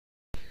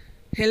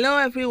Hello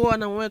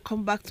everyone and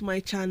welcome back to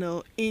my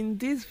channel. In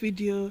this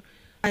video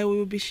I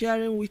will be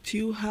sharing with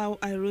you how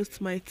I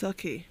roast my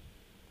turkey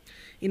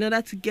in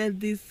order to get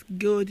this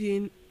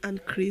golden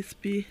and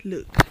crispy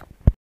look.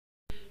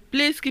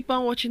 Please keep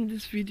on watching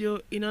this video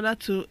in order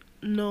to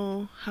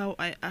know how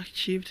I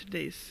achieved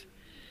this,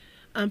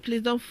 and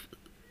please don't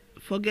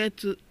forget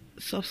to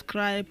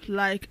subscribe,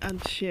 like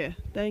and share.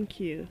 Thank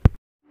you.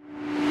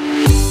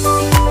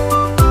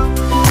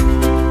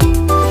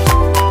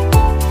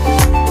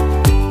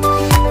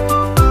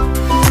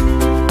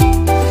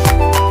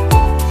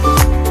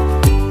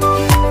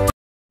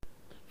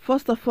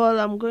 First of all,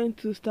 I'm going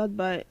to start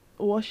by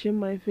washing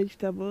my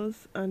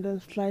vegetables and then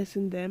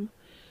slicing them.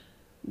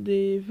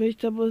 The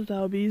vegetables that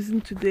I'll be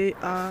using today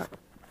are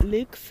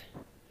leeks,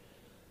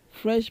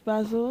 fresh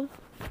basil,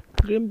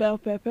 green bell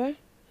pepper,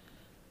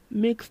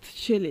 mixed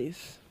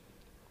chilies,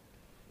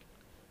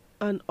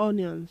 and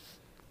onions,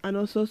 and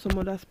also some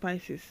other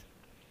spices.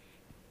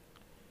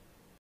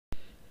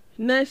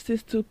 Next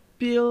is to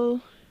peel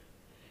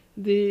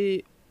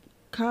the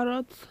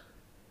carrots,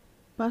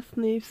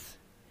 parsnips,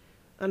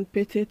 and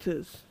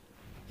potatoes.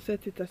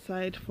 Set it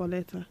aside for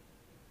later.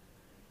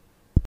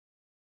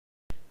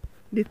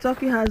 The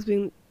turkey has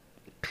been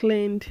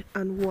cleaned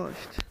and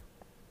washed.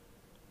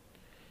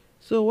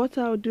 So what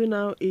I'll do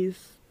now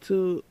is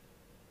to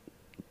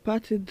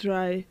pat it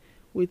dry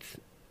with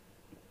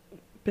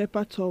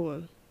paper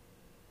towel.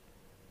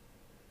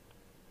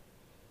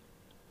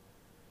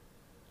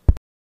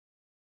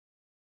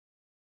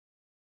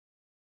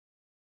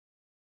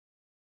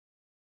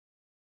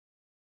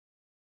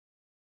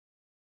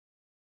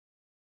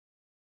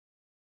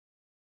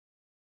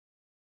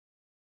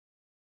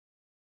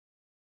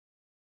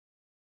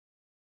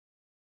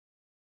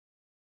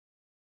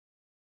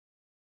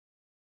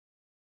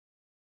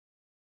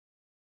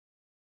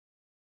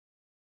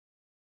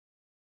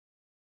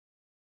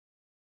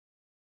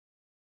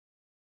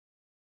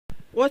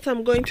 What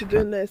I'm going to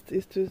do next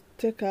is to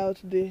take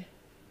out the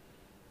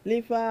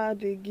liver,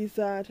 the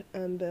gizzard,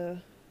 and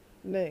the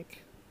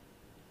neck,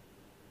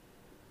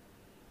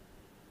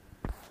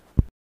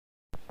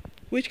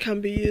 which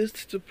can be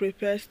used to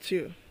prepare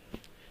stew.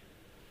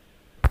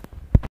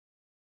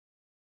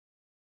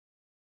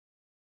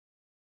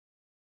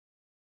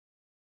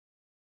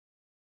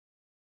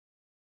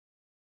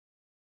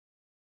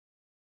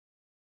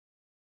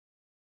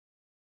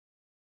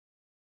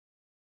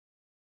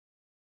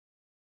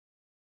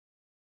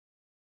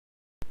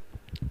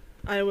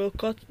 I will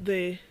cut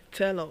the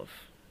tail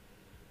off.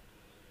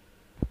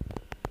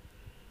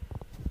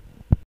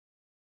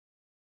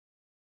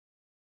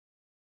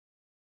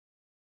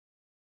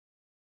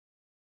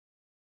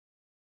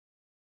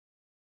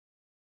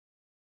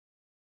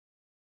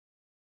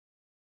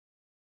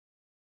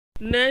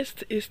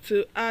 Next is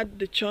to add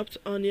the chopped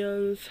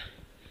onions,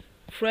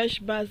 fresh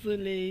basil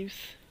leaves,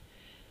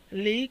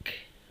 leek.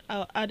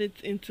 I'll add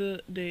it into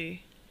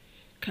the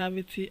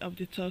cavity of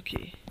the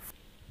turkey.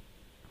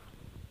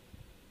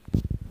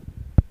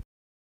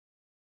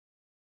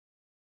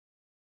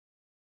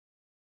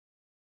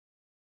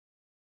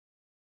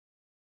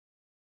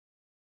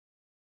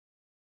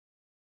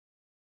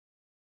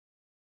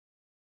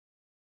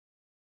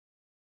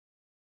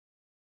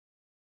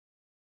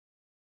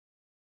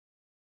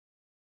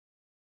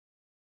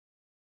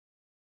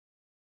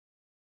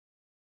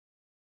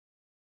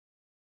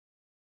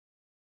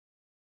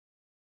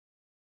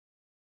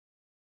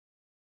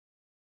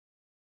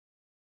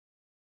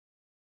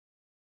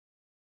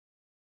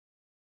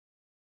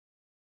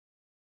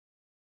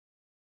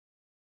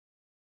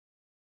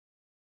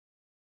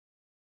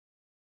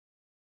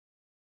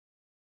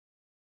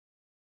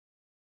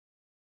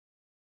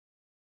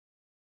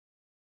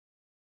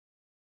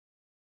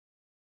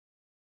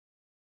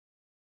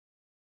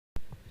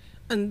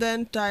 And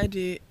then tie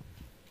the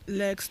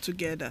legs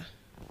together.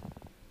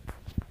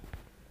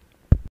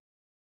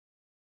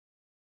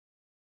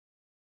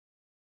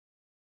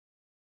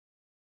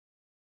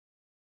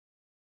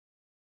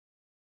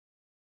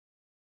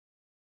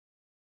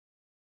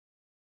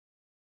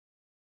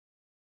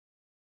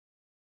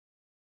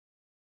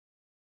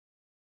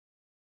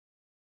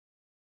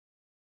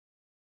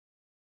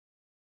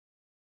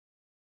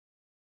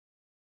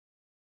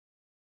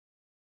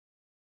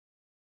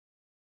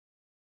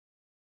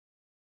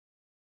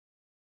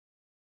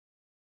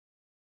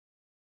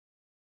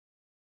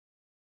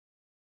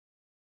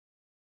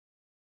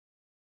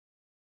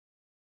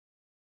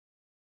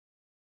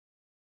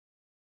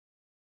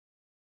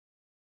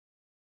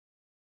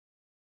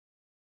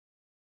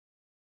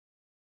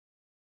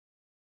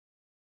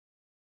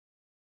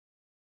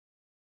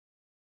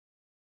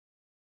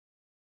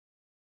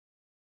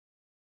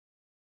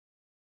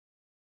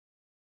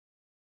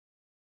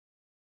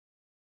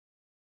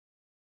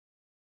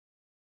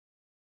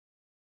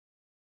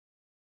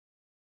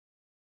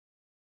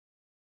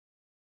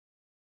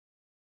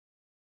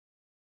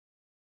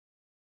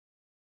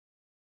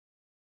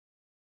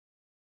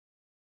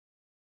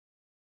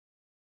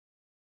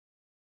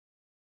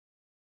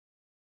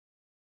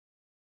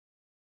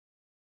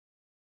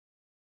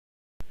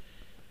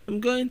 I'm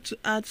going to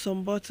add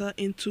some butter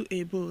into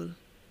a bowl.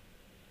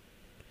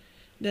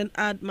 Then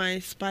add my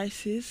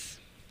spices.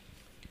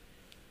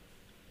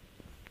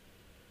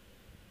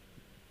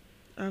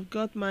 I've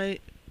got my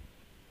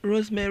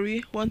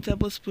rosemary, 1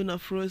 tablespoon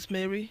of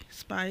rosemary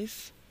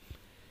spice,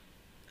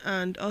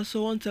 and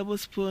also 1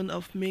 tablespoon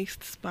of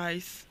mixed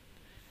spice,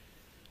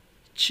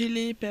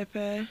 chili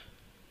pepper,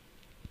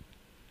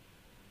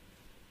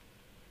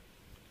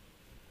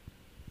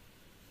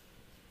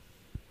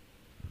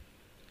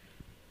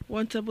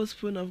 one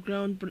tablespoon of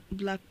ground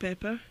black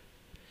pepper,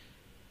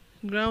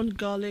 ground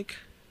garlic,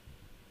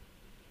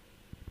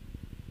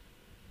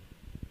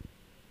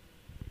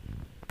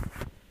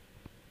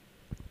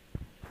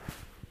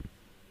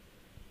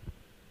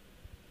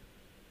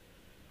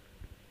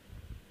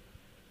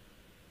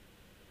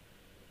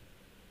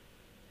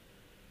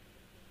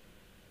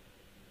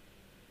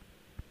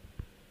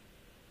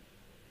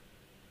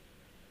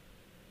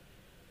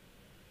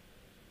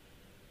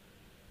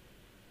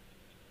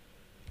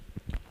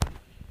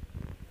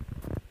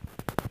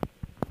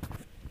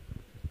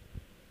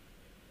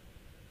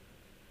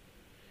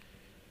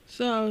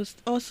 so I'll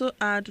also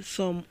add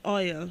some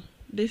oil.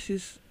 This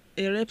is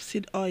a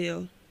rapeseed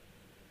oil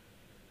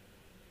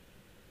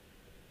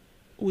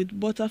with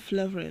butter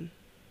flavoring.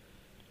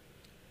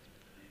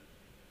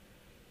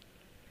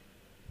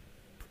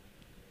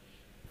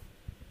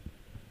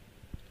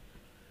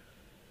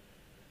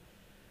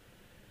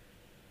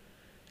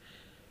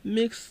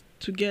 Mix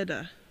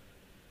together.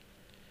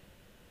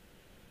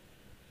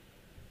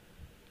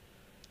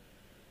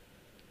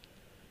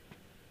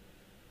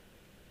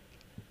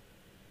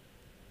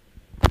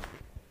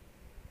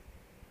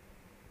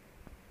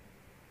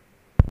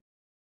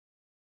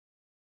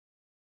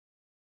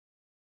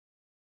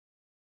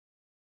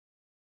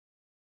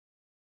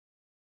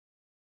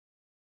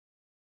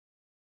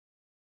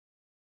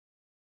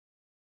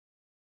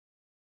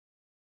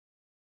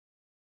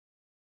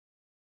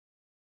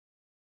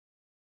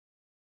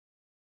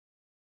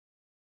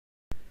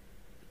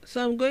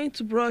 So I'm going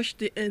to brush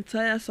the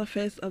entire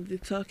surface of the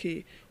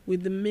turkey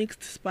with the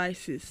mixed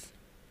spices.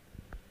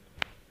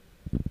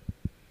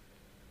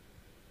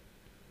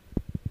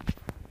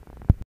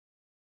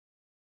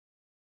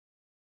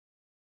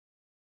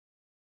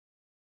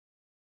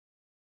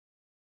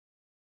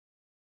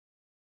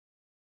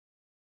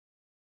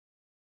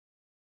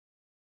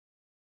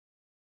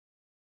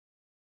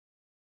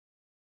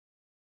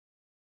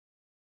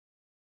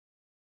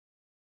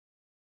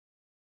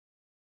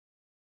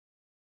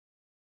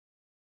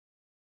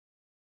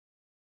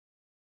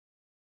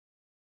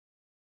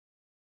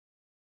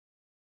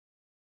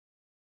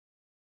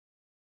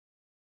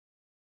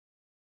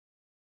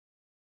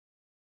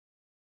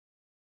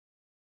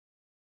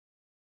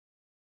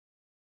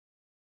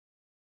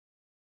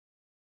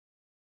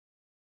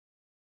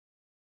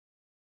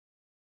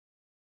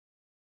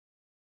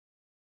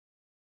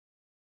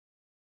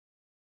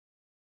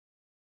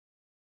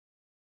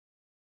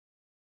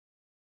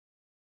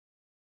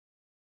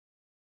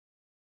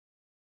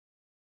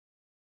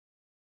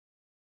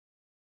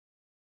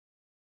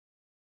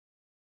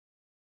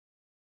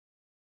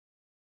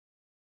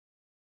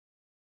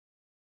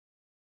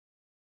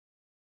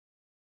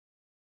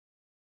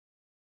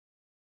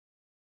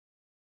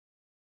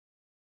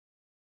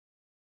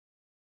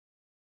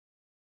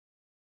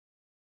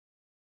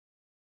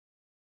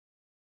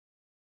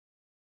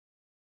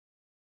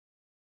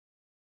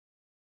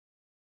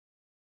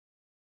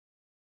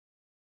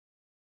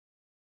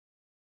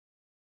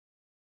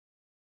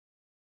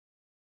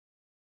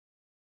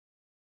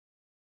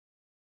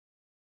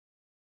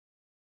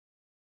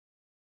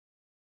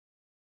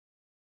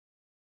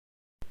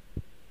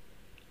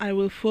 I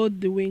will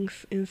fold the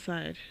wings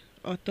inside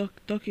or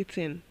tuck it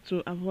in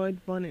to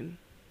avoid burning.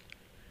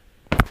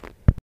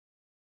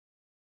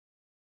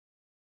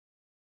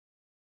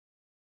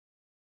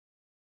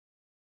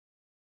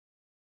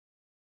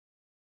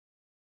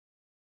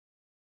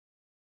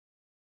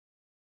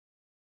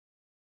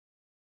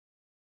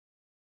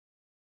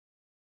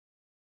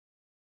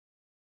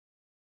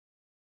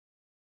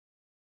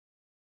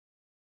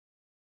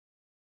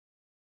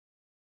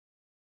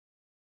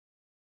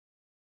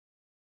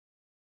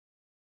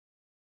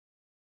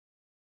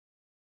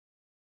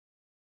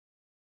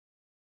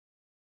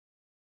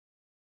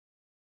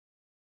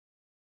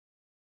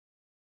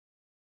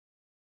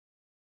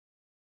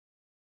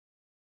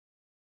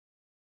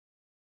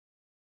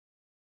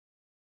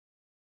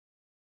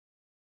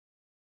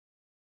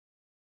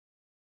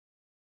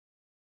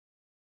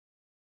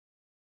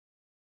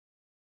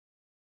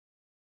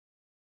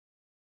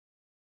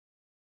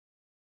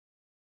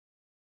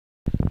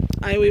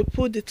 I will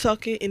put the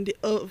turkey in the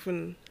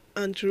oven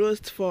and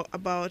roast for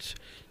about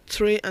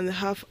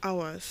 3.5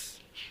 hours.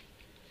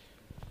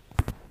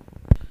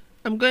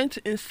 I'm going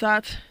to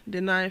insert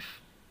the knife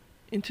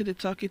into the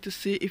turkey to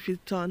see if it's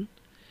done.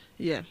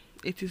 Yeah,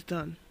 it is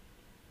done.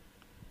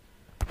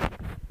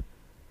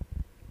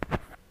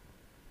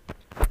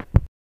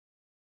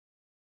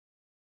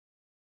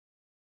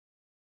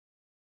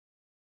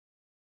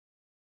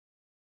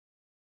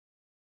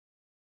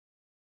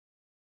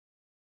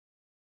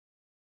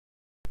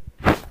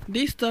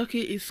 This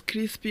turkey is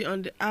crispy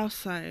on the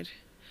outside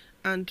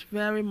and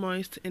very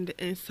moist in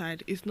the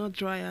inside. It's not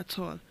dry at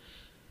all.